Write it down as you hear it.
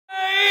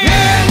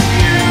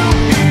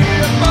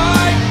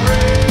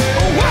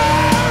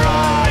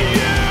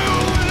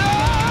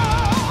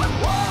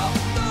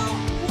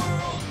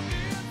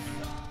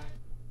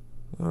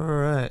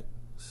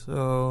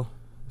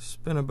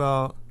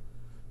about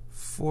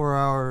 4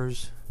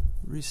 hours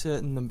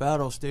resetting the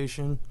battle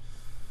station,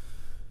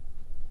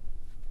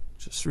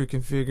 just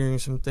reconfiguring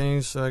some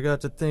things. So I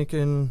got to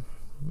thinking,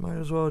 might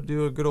as well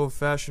do a good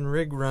old-fashioned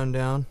rig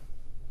rundown,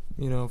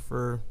 you know,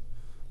 for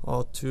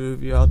all two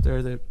of you out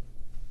there that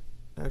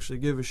actually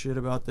give a shit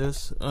about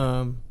this.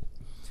 This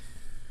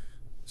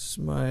is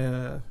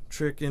my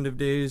Trick End of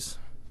Days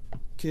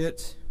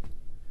kit,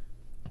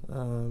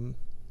 and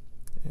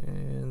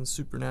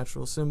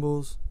Supernatural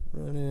cymbals,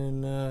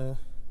 running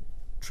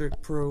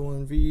Trick Pro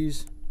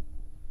 1Vs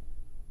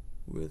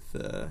with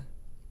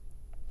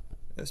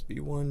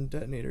SB1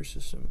 detonator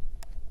system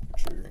for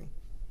triggering.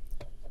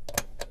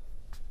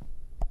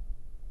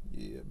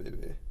 Yeah,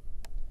 baby.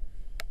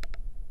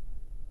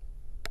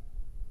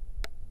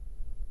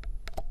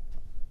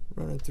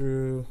 Running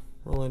through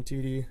Roland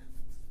TD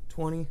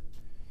 20.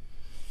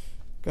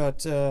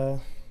 Got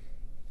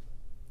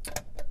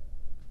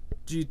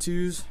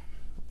G2s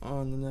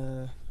on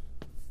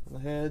the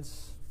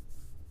heads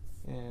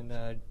and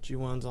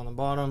G1s on the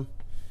bottom.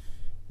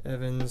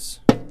 Evans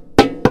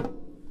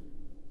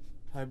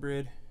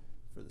hybrid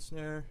for the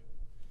snare.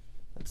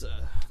 That's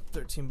a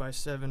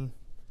 13x7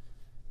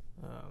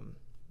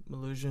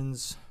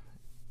 Melusions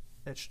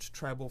etched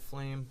tribal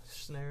flame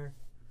snare.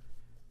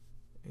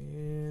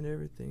 And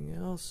everything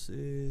else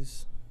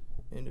is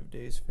End of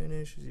Days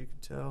finish, as you can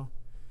tell.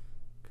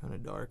 Kind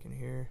of dark in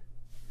here.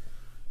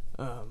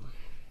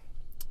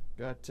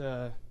 Got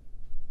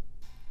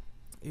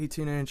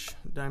 18-inch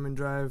Diamond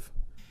Drive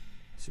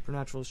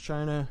Supernatural's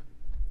China,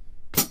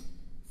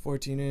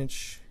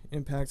 14-inch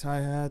Impact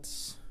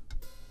hi-hats,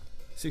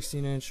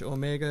 16-inch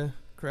Omega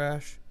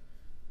Crash.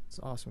 It's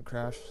an awesome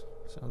crash.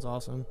 Sounds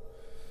awesome.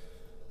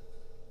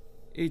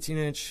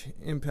 18-inch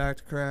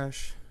Impact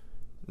Crash,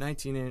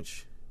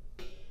 19-inch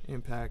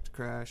Impact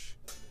Crash,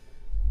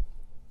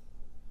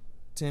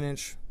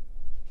 10-inch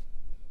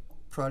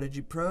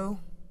Prodigy Pro.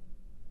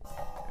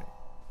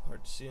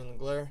 Hard to see in the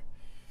glare.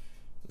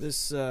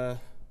 This little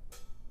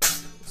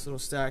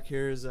stack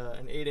here is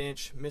an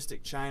 8-inch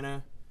Mystic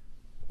China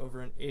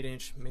over an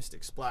 8-inch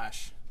Mystic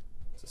Splash.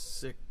 It's a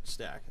sick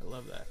stack. I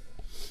love that.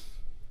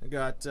 I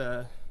got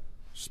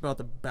just about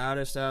the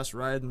baddest ass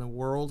ride in the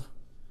world.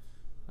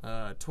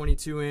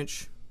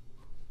 22-inch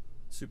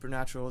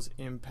Supernatural's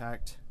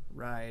Impact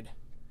Ride.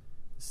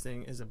 This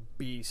thing is a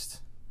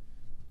beast.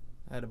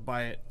 I had to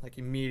buy it like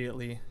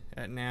immediately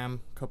at NAMM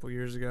a couple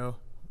years ago.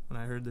 When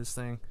I heard this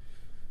thing,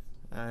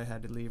 I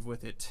had to leave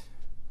with it.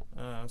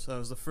 So that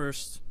was the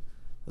first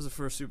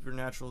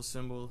Supernatural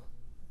cymbal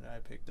that I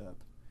picked up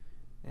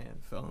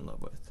and fell in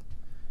love with.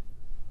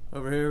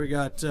 Over here we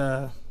got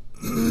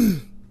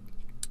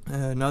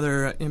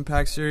another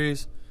Impact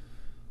series.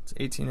 It's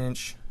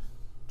 18-inch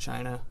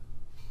China.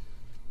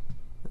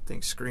 That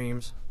thing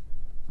screams.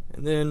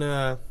 And then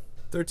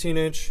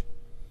 13-inch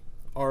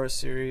Aura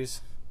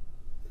series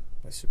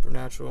by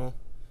Supernatural.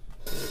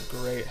 These are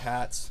great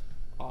hats.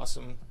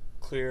 Awesome,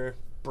 clear,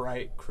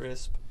 bright,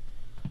 crisp.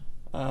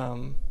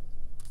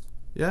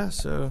 Yeah,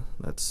 so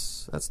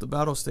that's the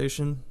battle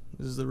station.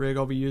 This is the rig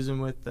I'll be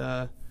using with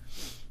my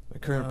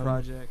current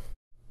project.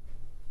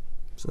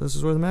 So this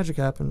is where the magic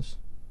happens.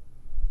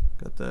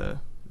 Got the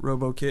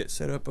Robo kit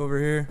set up over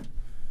here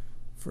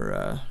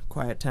for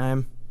quiet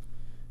time,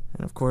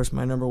 and of course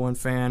my #1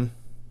 fan,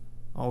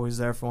 always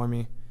there for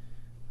me.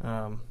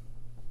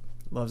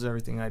 Loves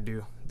everything I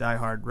do. Die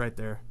hard right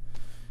there.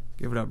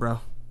 Give it up, bro.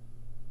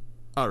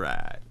 All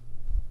right.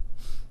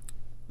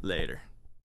 Later.